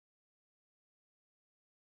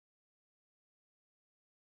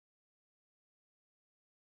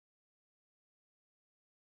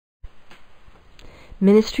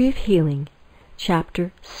Ministry of Healing,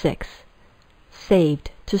 Chapter 6. Saved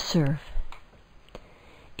to Serve.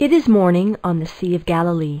 It is morning on the Sea of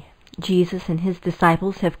Galilee. Jesus and his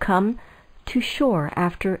disciples have come to shore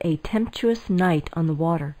after a tempestuous night on the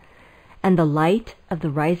water, and the light of the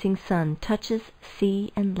rising sun touches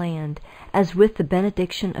sea and land as with the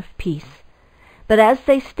benediction of peace. But as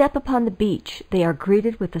they step upon the beach, they are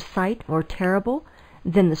greeted with a sight more terrible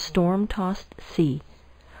than the storm-tossed sea.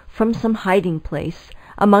 From some hiding place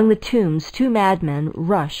among the tombs, two madmen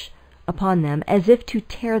rush upon them as if to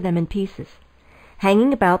tear them in pieces.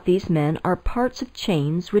 Hanging about these men are parts of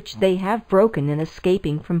chains which they have broken in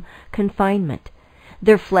escaping from confinement.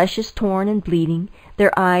 Their flesh is torn and bleeding,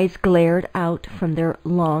 their eyes glared out from their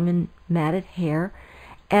long and matted hair,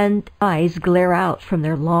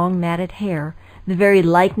 the very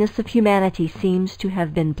likeness of humanity seems to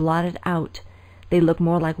have been blotted out. They look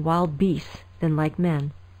more like wild beasts than like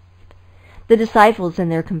men. The disciples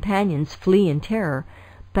and their companions flee in terror,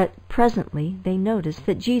 but presently they notice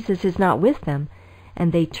that Jesus is not with them,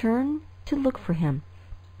 and they turn to look for him.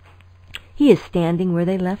 He is standing where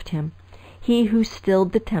they left him, he who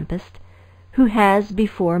stilled the tempest, who has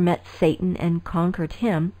before met Satan and conquered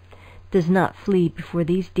him, does not flee before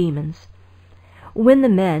these demons. When the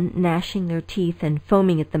men, gnashing their teeth and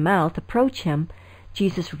foaming at the mouth, approach him,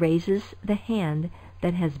 Jesus raises the hand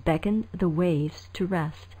that has beckoned the waves to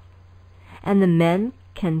rest, and the men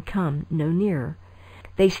can come no nearer.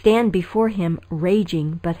 They stand before him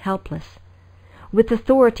raging but helpless. With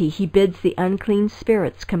authority he bids the unclean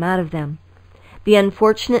spirits come out of them. The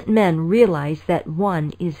unfortunate men realize that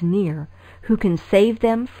one is near who can save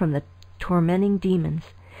them from the tormenting demons.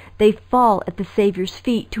 They fall at the Savior's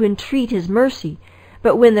feet to entreat his mercy,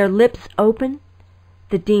 but when their lips open,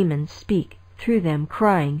 the demons speak through them,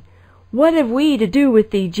 crying, "What have we to do with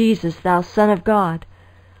thee, Jesus, thou Son of God?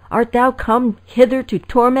 Art thou come hither to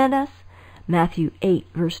torment us?" Matthew 8,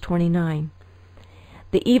 verse 29.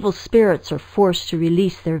 The evil spirits are forced to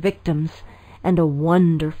release their victims, and a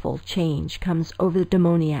wonderful change comes over the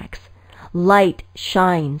demoniacs. Light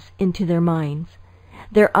shines into their minds.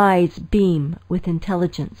 Their eyes beam with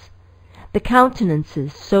intelligence. The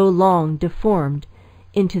countenances, so long deformed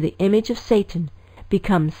into the image of Satan,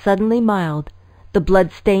 become suddenly mild. The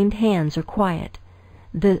blood-stained hands are quiet.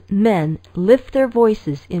 The men lift their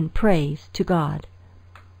voices in praise to God.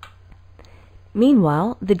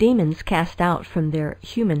 Meanwhile, the demons cast out from their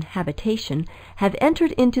human habitation have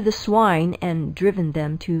entered into the swine and driven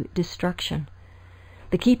them to destruction.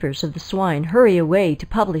 The keepers of the swine hurry away to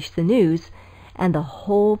publish the news, and the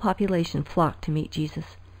whole population flock to meet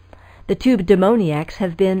Jesus. The two demoniacs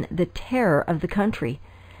have been the terror of the country.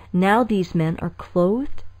 Now these men are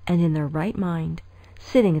clothed and in their right mind,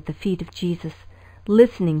 sitting at the feet of Jesus,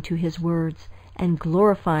 listening to his words and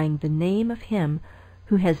glorifying the name of him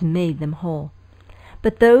who has made them whole.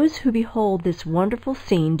 But those who behold this wonderful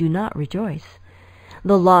scene do not rejoice.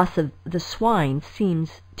 The loss of the swine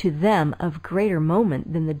seems to them of greater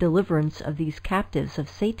moment than the deliverance of these captives of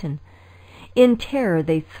Satan. In terror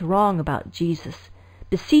they throng about Jesus,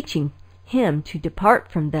 beseeching him to depart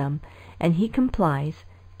from them, and he complies,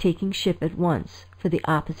 taking ship at once for the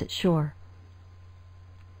opposite shore.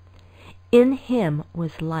 In him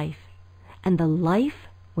was life, and the life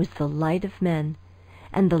was the light of men.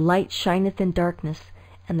 And the light shineth in darkness,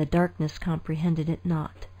 and the darkness comprehended it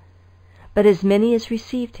not. But as many as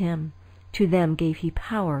received him, to them gave he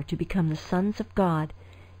power to become the sons of God,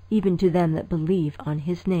 even to them that believe on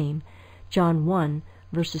his name. John 1,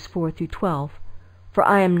 verses 4 through 12. For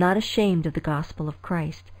I am not ashamed of the gospel of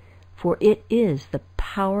Christ, for it is the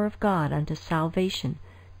power of God unto salvation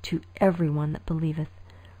to every one that believeth.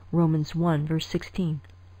 Romans 1, verse 16.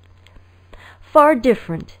 Far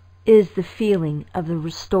different is the feeling of the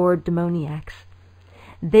restored demoniacs.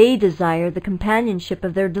 They desire the companionship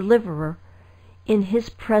of their deliverer. In his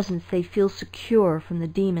presence they feel secure from the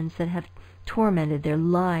demons that have tormented their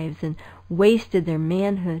lives and wasted their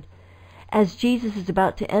manhood. As Jesus is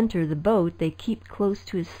about to enter the boat, they keep close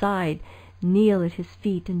to his side, kneel at his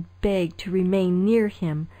feet, and beg to remain near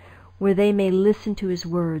him, where they may listen to his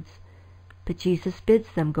words. But Jesus bids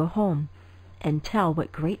them go home and tell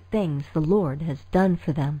what great things the Lord has done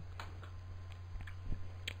for them.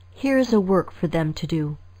 Here is a work for them to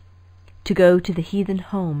do, to go to the heathen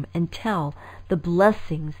home and tell the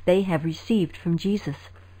blessings they have received from Jesus.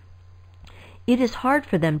 It is hard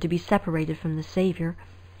for them to be separated from the Savior.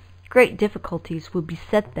 Great difficulties will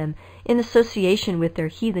beset them in association with their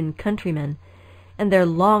heathen countrymen, and their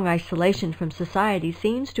long isolation from society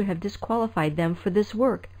seems to have disqualified them for this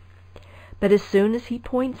work. But as soon as he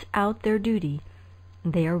points out their duty,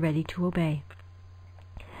 they are ready to obey.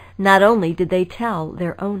 Not only did they tell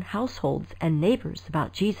their own households and neighbors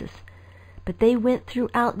about Jesus, but they went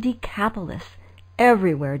throughout Decapolis,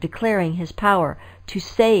 everywhere declaring his power to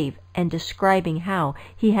save and describing how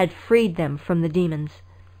he had freed them from the demons.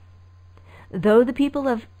 Though the people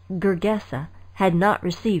of Gergesa had not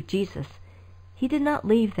received Jesus, he did not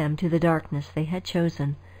leave them to the darkness they had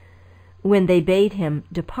chosen. When they bade him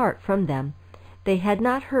depart from them, they had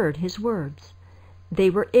not heard his words.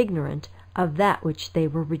 They were ignorant of that which they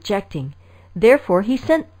were rejecting. Therefore he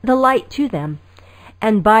sent the light to them,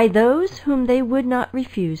 and by those whom they would not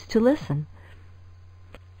refuse to listen.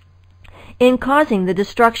 In causing the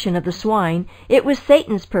destruction of the swine, it was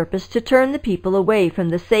Satan's purpose to turn the people away from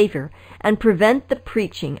the Savior and prevent the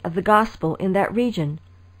preaching of the gospel in that region.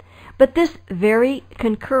 But this very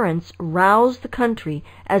concurrence roused the country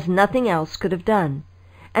as nothing else could have done,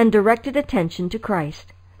 and directed attention to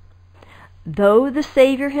Christ. Though the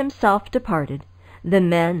Savior himself departed, the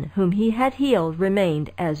men whom he had healed remained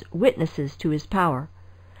as witnesses to his power.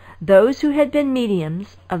 Those who had been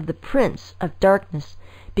mediums of the prince of darkness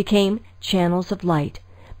became channels of light,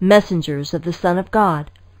 messengers of the Son of God.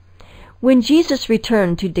 When Jesus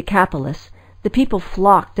returned to Decapolis, the people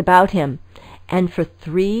flocked about him, and for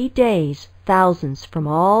 3 days thousands from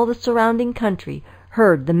all the surrounding country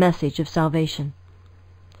heard the message of salvation.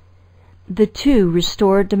 The 2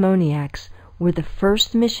 restored demoniacs were the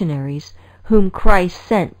first missionaries whom Christ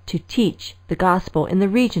sent to teach the gospel in the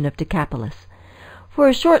region of Decapolis. For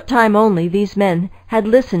a short time only these men had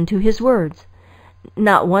listened to his words.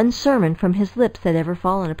 Not one sermon from his lips had ever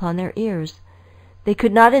fallen upon their ears. They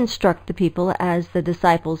could not instruct the people as the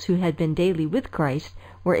disciples who had been daily with Christ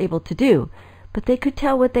were able to do, but they could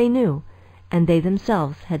tell what they knew, and they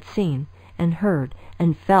themselves had seen and heard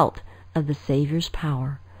and felt of the Savior's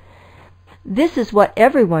power. This is what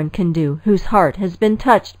everyone can do whose heart has been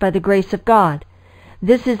touched by the grace of God.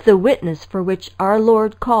 This is the witness for which our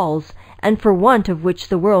Lord calls, and for want of which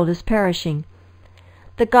the world is perishing.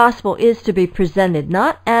 The gospel is to be presented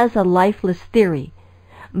not as a lifeless theory,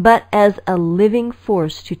 but as a living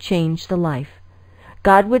force to change the life.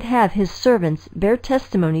 God would have his servants bear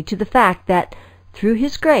testimony to the fact that, through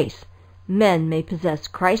his grace, men may possess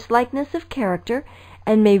Christ-likeness of character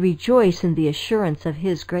and may rejoice in the assurance of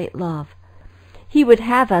his great love. He would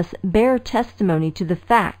have us bear testimony to the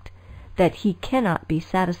fact that he cannot be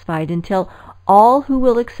satisfied until all who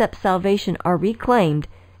will accept salvation are reclaimed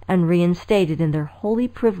and reinstated in their holy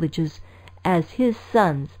privileges as his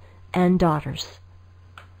sons and daughters.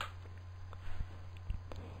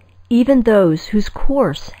 Even those whose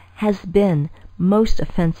course has been most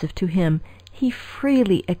offensive to him, he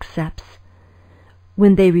freely accepts.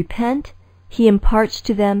 When they repent, he imparts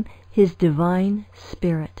to them his divine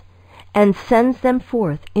Spirit and sends them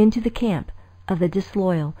forth into the camp of the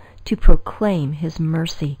disloyal to proclaim his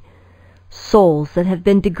mercy. Souls that have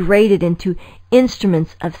been degraded into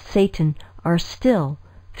instruments of Satan are still,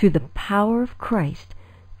 through the power of Christ,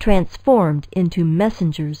 transformed into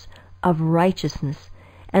messengers of righteousness,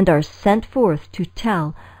 and are sent forth to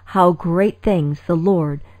tell how great things the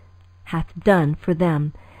Lord hath done for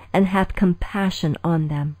them, and hath compassion on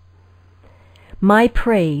them. My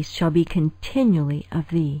praise shall be continually of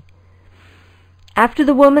thee. After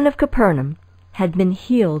the woman of Capernaum had been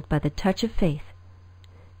healed by the touch of faith,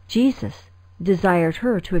 Jesus desired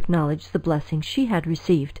her to acknowledge the blessing she had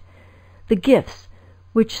received. The gifts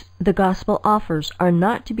which the gospel offers are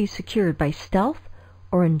not to be secured by stealth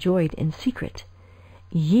or enjoyed in secret.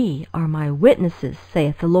 Ye are my witnesses,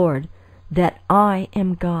 saith the Lord, that I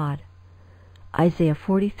am God. Isaiah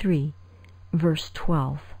 43, verse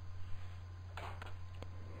 12.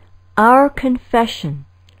 Our confession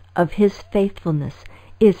of his faithfulness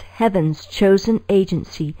is heaven's chosen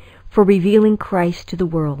agency for revealing Christ to the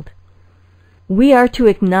world. We are to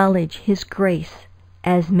acknowledge his grace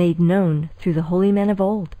as made known through the holy men of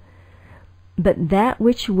old. But that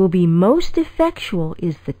which will be most effectual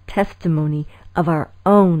is the testimony of our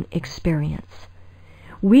own experience.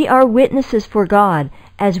 We are witnesses for God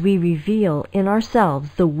as we reveal in ourselves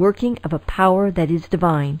the working of a power that is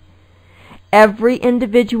divine. Every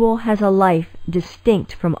individual has a life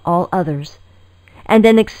distinct from all others, and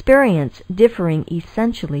an experience differing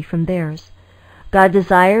essentially from theirs. God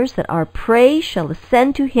desires that our praise shall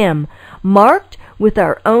ascend to him, marked with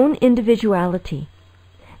our own individuality.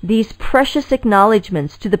 These precious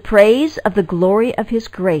acknowledgments to the praise of the glory of his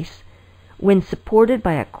grace, when supported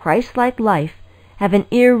by a Christ-like life, have an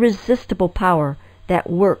irresistible power that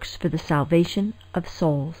works for the salvation of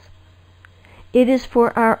souls. It is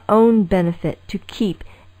for our own benefit to keep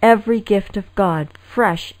every gift of God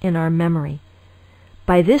fresh in our memory.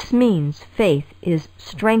 By this means faith is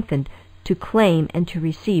strengthened to to claim and to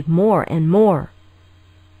receive more and more.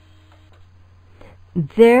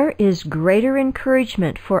 There is greater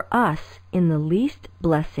encouragement for us in the least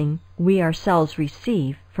blessing we ourselves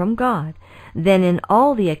receive from God than in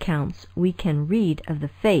all the accounts we can read of the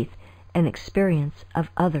faith and experience of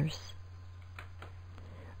others.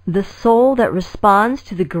 The soul that responds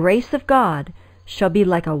to the grace of God shall be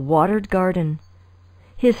like a watered garden.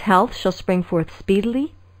 His health shall spring forth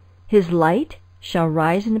speedily, his light shall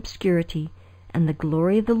rise in obscurity, and the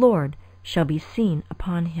glory of the Lord shall be seen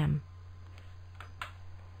upon him.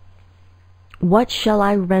 What shall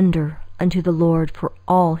I render unto the Lord for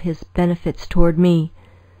all his benefits toward me?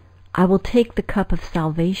 I will take the cup of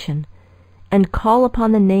salvation, and call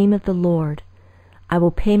upon the name of the Lord. I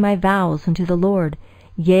will pay my vows unto the Lord,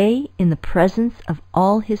 yea, in the presence of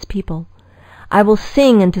all his people. I will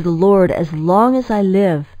sing unto the Lord as long as I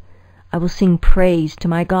live. I will sing praise to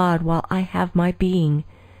my God while I have my being.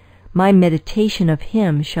 My meditation of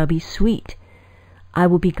him shall be sweet. I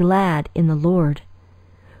will be glad in the Lord.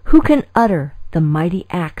 Who can utter the mighty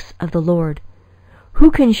acts of the Lord?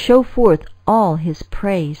 Who can show forth all his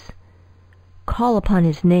praise? Call upon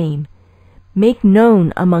his name. Make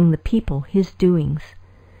known among the people his doings.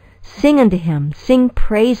 Sing unto him, sing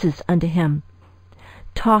praises unto him.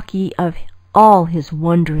 Talk ye of all his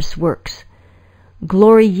wondrous works.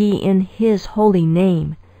 Glory ye in his holy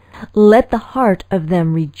name. Let the heart of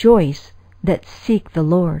them rejoice that seek the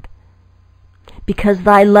Lord. Because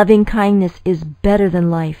thy loving kindness is better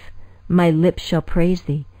than life, my lips shall praise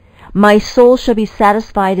thee. My soul shall be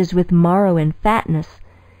satisfied as with marrow and fatness,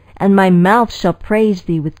 and my mouth shall praise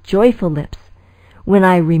thee with joyful lips, when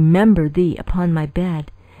I remember thee upon my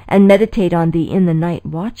bed, and meditate on thee in the night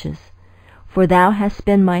watches. For thou hast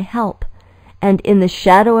been my help, and in the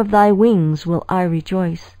shadow of thy wings will I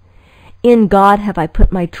rejoice. In God have I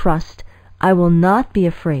put my trust. I will not be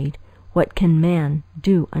afraid. What can man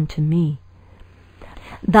do unto me?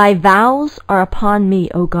 Thy vows are upon me,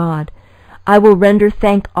 O God. I will render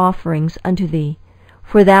thank offerings unto thee,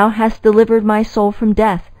 for thou hast delivered my soul from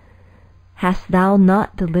death. Hast thou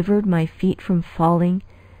not delivered my feet from falling,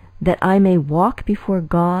 that I may walk before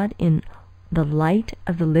God in the light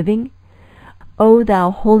of the living? O thou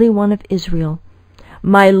Holy One of Israel,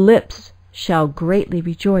 my lips shall greatly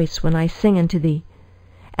rejoice when I sing unto thee,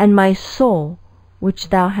 and my soul which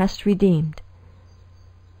thou hast redeemed.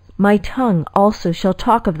 My tongue also shall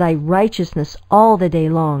talk of thy righteousness all the day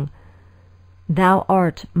long. Thou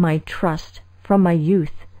art my trust from my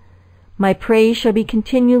youth. My praise shall be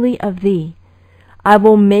continually of thee. I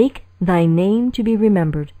will make thy name to be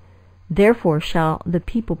remembered. Therefore shall the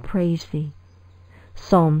people praise thee.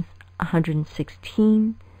 Psalms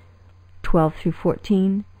 116, 12 through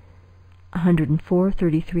 14, 104,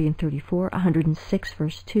 33 and 34, 106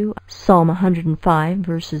 verse 2, Psalm 105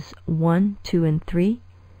 verses 1, 2 and 3,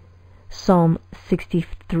 Psalm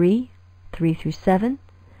 63, 3 through 7,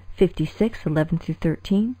 56, 11 through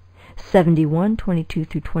 13, 71, 22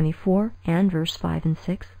 through 24, and verse 5 and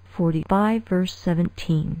 6, 45 verse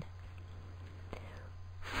 17.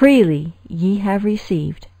 Freely ye have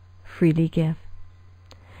received, freely give.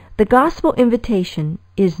 The gospel invitation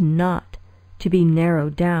is not to be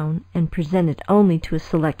narrowed down and presented only to a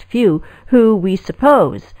select few who, we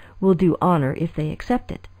suppose, will do honor if they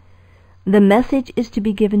accept it. The message is to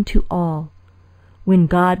be given to all. When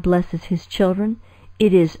God blesses his children,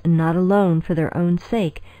 it is not alone for their own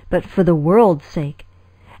sake, but for the world's sake.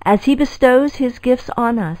 As he bestows his gifts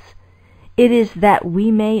on us, it is that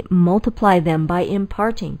we may multiply them by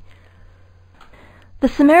imparting. The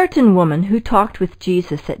Samaritan woman who talked with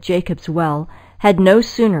Jesus at Jacob's well had no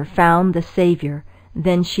sooner found the Savior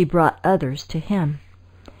than she brought others to him.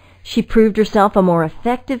 She proved herself a more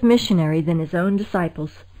effective missionary than his own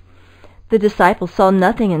disciples. The disciples saw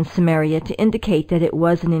nothing in Samaria to indicate that it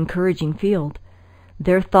was an encouraging field.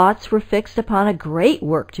 Their thoughts were fixed upon a great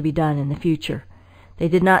work to be done in the future. They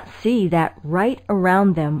did not see that right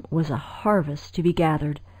around them was a harvest to be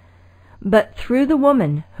gathered. But through the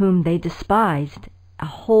woman whom they despised, a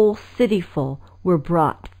whole cityful were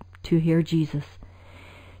brought to hear Jesus.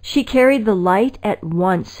 She carried the light at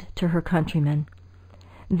once to her countrymen.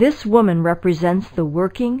 This woman represents the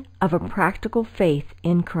working of a practical faith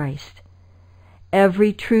in Christ.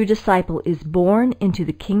 Every true disciple is born into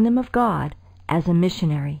the kingdom of God as a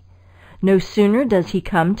missionary. No sooner does he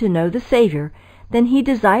come to know the Savior than he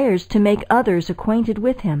desires to make others acquainted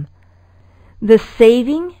with him. The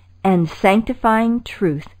saving and sanctifying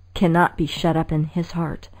truth cannot be shut up in his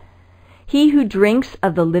heart. He who drinks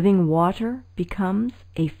of the living water becomes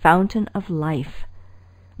a fountain of life.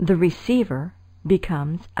 The receiver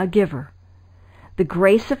becomes a giver. The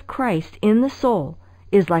grace of Christ in the soul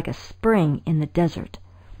is like a spring in the desert,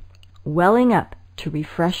 welling up to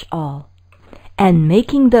refresh all, and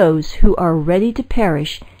making those who are ready to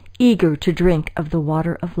perish eager to drink of the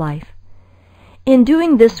water of life. In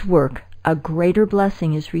doing this work, a greater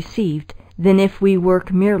blessing is received than if we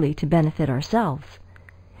work merely to benefit ourselves.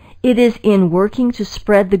 It is in working to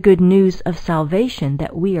spread the good news of salvation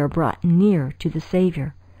that we are brought near to the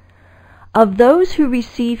Savior. Of those who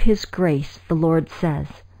receive His grace, the Lord says,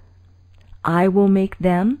 I will make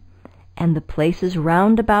them and the places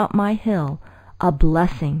round about my hill a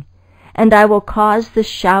blessing, and I will cause the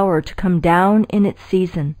shower to come down in its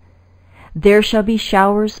season. There shall be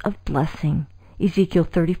showers of blessing. Ezekiel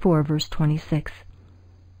 34, verse 26.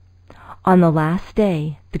 On the last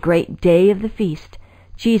day, the great day of the feast,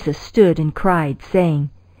 Jesus stood and cried,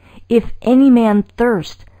 saying, If any man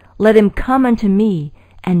thirst, let him come unto me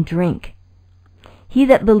and drink. He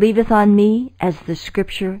that believeth on me, as the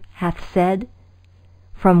Scripture hath said,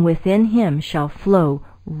 from within him shall flow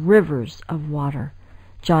rivers of water.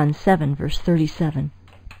 John 7, verse 37.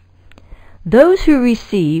 Those who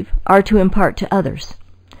receive are to impart to others.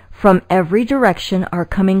 From every direction are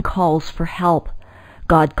coming calls for help.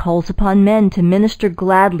 God calls upon men to minister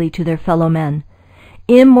gladly to their fellow men.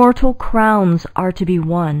 Immortal crowns are to be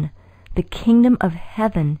won. The kingdom of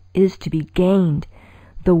heaven is to be gained.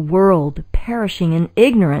 The world, perishing in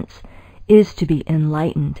ignorance, is to be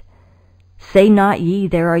enlightened. Say not ye,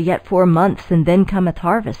 There are yet 4 months, and then cometh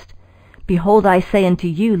harvest. Behold, I say unto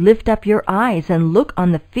you, Lift up your eyes, and look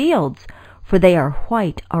on the fields, for they are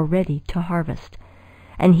white already to harvest.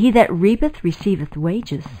 And he that reapeth receiveth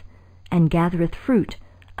wages, and gathereth fruit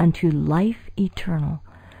unto life eternal.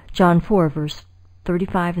 John 4, verse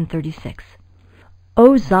 35 and 36.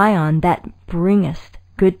 O Zion, that bringest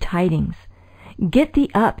good tidings, get thee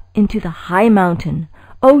up into the high mountain.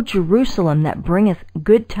 O Jerusalem, that bringeth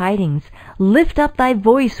good tidings, lift up thy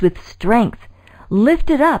voice with strength.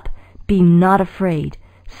 Lift it up, be not afraid.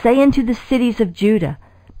 Say unto the cities of Judah,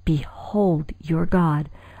 Behold your God.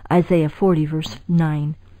 Isaiah 40, verse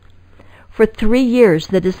 9. For 3 years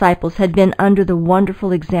the disciples had been under the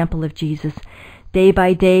wonderful example of Jesus. Day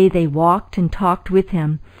by day they walked and talked with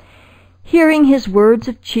him, hearing his words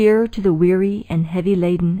of cheer to the weary and heavy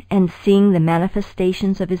laden, and seeing the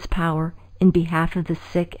manifestations of his power in behalf of the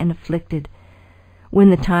sick and afflicted. When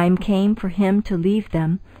the time came for him to leave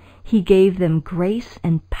them, he gave them grace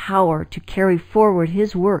and power to carry forward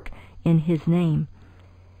his work in his name.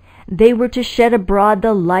 They were to shed abroad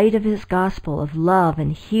the light of his gospel of love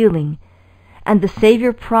and healing, and the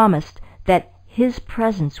Savior promised that his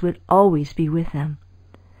presence would always be with them.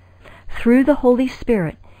 Through the Holy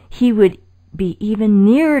Spirit, he would be even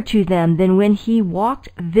nearer to them than when he walked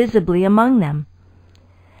visibly among them.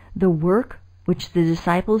 The work which the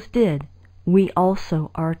disciples did, we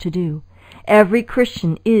also are to do. Every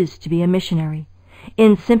Christian is to be a missionary.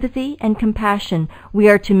 In sympathy and compassion, we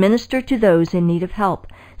are to minister to those in need of help,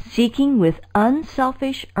 seeking with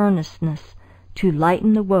unselfish earnestness to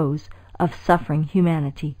lighten the woes of suffering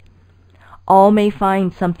humanity. All may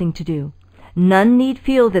find something to do. None need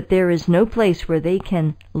feel that there is no place where they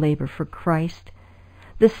can labor for Christ.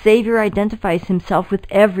 The Savior identifies himself with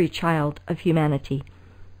every child of humanity.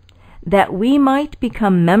 That we might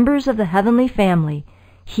become members of the heavenly family,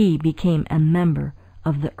 he became a member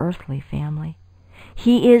of the earthly family.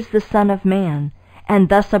 He is the Son of Man, and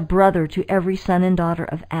thus a brother to every son and daughter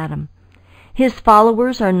of Adam. His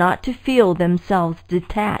followers are not to feel themselves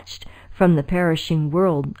detached from the perishing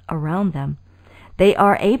world around them. They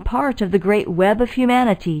are a part of the great web of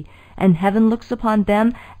humanity, and heaven looks upon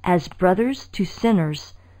them as brothers to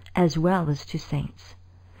sinners as well as to saints.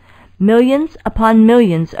 Millions upon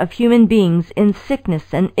millions of human beings in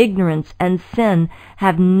sickness and ignorance and sin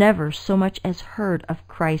have never so much as heard of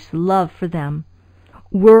Christ's love for them.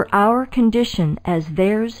 Were our condition as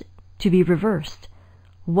theirs to be reversed,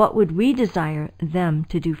 what would we desire them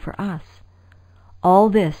to do for us? All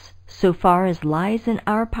this, so far as lies in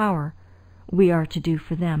our power, we are to do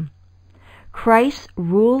for them. Christ's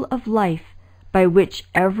rule of life, by which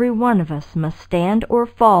every one of us must stand or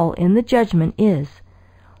fall in the judgment, is,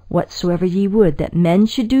 Whatsoever ye would that men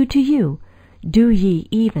should do to you, do ye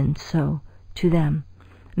even so to them.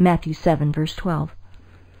 Matthew 7, verse 12.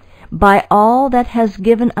 By all that has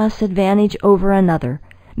given us advantage over another,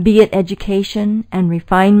 be it education and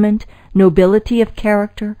refinement, nobility of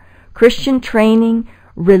character, Christian training,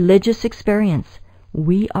 religious experience,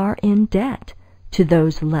 we are in debt to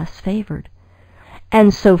those less favored.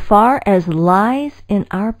 And so far as lies in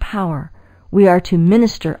our power, we are to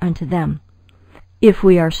minister unto them. If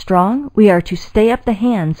we are strong, we are to stay up the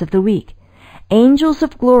hands of the weak, Angels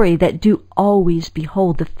of glory that do always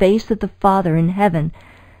behold the face of the Father in heaven,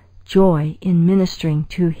 joy in ministering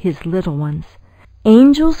to his little ones.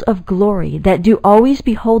 Angels of glory that do always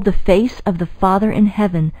behold the face of the Father in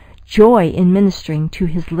heaven, joy in ministering to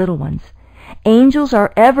his little ones. Angels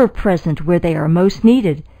are ever present where they are most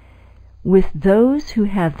needed, with those who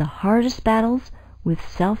have the hardest battles with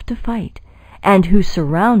self to fight, and whose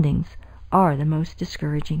surroundings are the most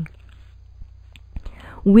discouraging.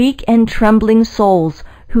 Weak and trembling souls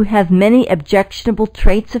who have many objectionable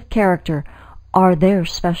traits of character are their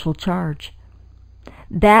special charge.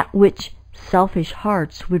 That which selfish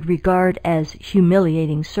hearts would regard as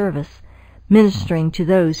humiliating service, ministering to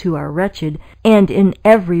those who are wretched and in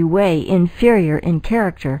every way inferior in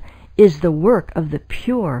character, is the work of the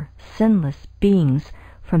pure, sinless beings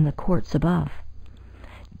from the courts above.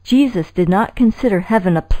 Jesus did not consider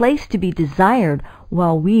heaven a place to be desired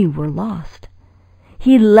while we were lost.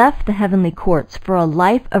 He left the heavenly courts for a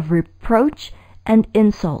life of reproach and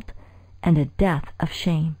insult, and a death of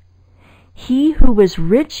shame. He who was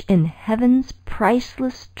rich in heaven's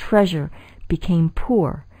priceless treasure became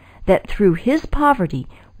poor, that through his poverty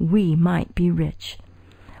we might be rich.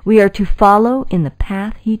 We are to follow in the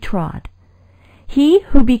path he trod. He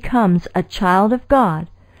who becomes a child of God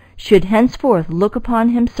should henceforth look upon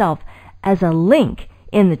himself as a link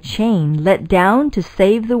in the chain let down to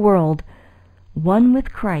save the world, one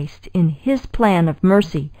with Christ in his plan of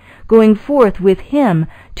mercy, going forth with him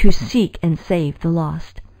to seek and save the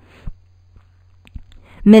lost.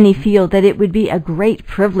 Many feel that it would be a great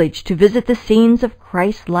privilege to visit the scenes of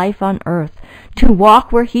Christ's life on earth, to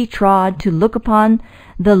walk where he trod, to look upon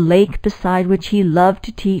the lake beside which he loved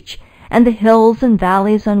to teach, and the hills and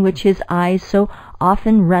valleys on which his eyes so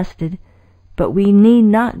often rested. But we need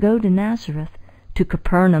not go to Nazareth, to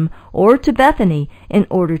Capernaum, or to Bethany in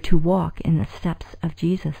order to walk in the steps of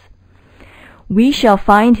Jesus. We shall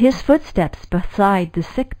find his footsteps beside the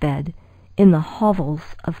sick bed, in the hovels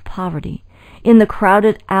of poverty, in the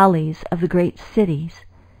crowded alleys of the great cities,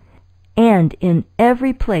 and in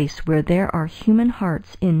every place where there are human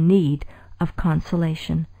hearts in need of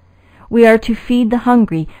consolation. We are to feed the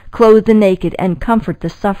hungry, clothe the naked, and comfort the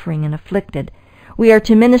suffering and afflicted. We are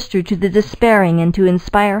to minister to the despairing and to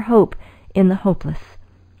inspire hope in the hopeless.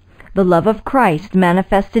 The love of Christ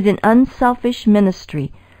manifested in unselfish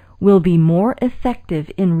ministry will be more effective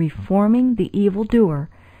in reforming the evildoer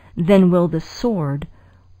than will the sword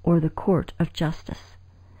or the court of justice.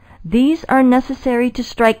 These are necessary to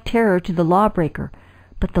strike terror to the lawbreaker,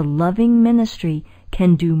 but the loving ministry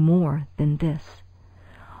can do more than this.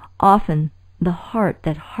 Often the heart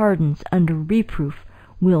that hardens under reproof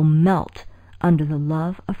will melt under the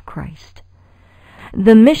love of Christ.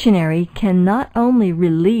 The missionary can not only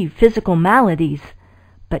relieve physical maladies,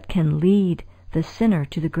 but can lead the sinner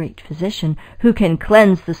to the great physician, who can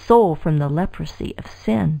cleanse the soul from the leprosy of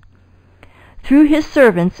sin. Through his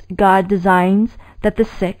servants, God designs that the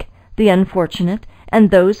sick, the unfortunate, and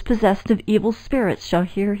those possessed of evil spirits shall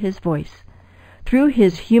hear his voice. Through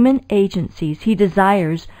his human agencies, he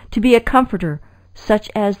desires to be a comforter such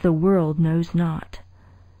as the world knows not.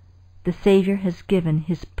 The Savior has given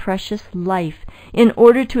his precious life in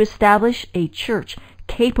order to establish a church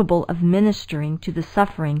capable of ministering to the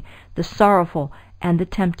suffering, the sorrowful, and the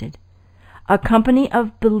tempted. A company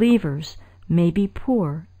of believers may be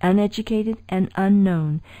poor, uneducated, and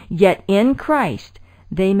unknown, yet in Christ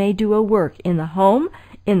they may do a work in the home,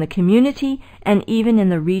 in the community, and even in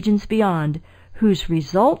the regions beyond, whose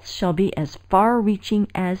results shall be as far-reaching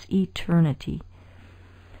as eternity.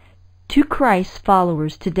 To Christ's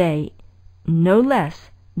followers today, no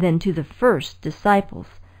less than to the first disciples,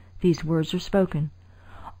 these words are spoken.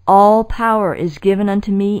 All power is given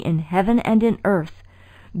unto me in heaven and in earth.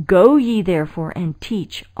 Go ye therefore and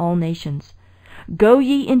teach all nations. Go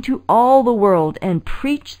ye into all the world and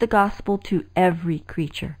preach the gospel to every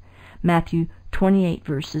creature. Matthew 28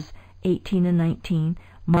 verses 18 and 19,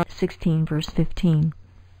 Mark 16 verse 15.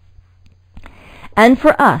 And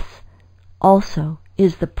for us also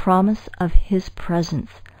is the promise of his presence.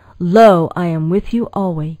 Lo, I am with you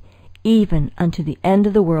always, even unto the end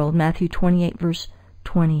of the world. Matthew 28 verse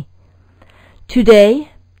 20.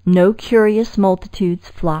 Today, no curious multitudes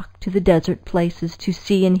flock to the desert places to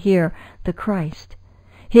see and hear the Christ.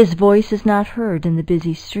 His voice is not heard in the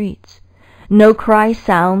busy streets. No cry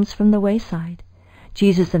sounds from the wayside.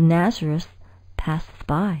 Jesus of Nazareth passeth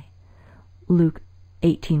by. Luke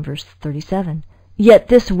 18 verse 37. Yet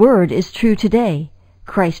this word is true today.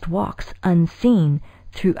 Christ walks unseen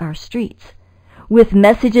through our streets. With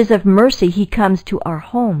messages of mercy he comes to our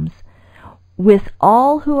homes. With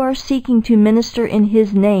all who are seeking to minister in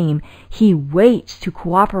his name, he waits to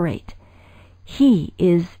cooperate. He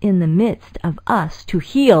is in the midst of us to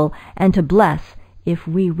heal and to bless, if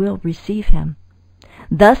we will receive him.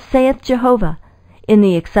 Thus saith Jehovah, in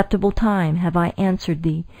the acceptable time have I answered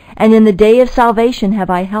thee, and in the day of salvation have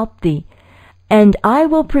I helped thee. And I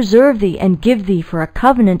will preserve thee, and give thee for a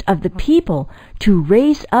covenant of the people, to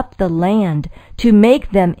raise up the land, to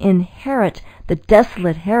make them inherit the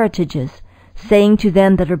desolate heritages, saying to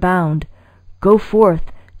them that are bound, Go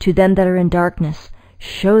forth; to them that are in darkness,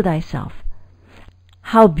 show thyself.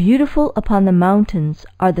 How beautiful upon the mountains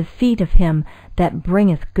are the feet of him that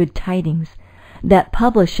bringeth good tidings, that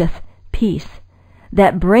publisheth peace,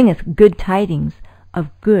 that bringeth good tidings of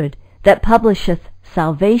good, that publisheth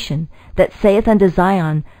salvation, that saith unto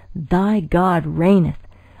Zion, Thy God reigneth.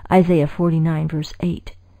 Isaiah 49, verse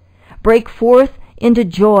 8. Break forth into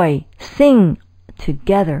joy, sing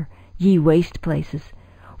together, ye waste places.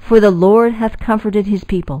 For the Lord hath comforted his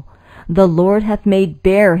people, the Lord hath made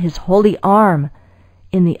bare his holy arm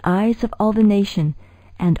in the eyes of all the nation,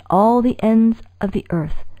 and all the ends of the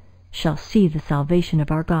earth shall see the salvation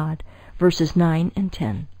of our God. Verses 9 and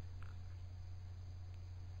 10.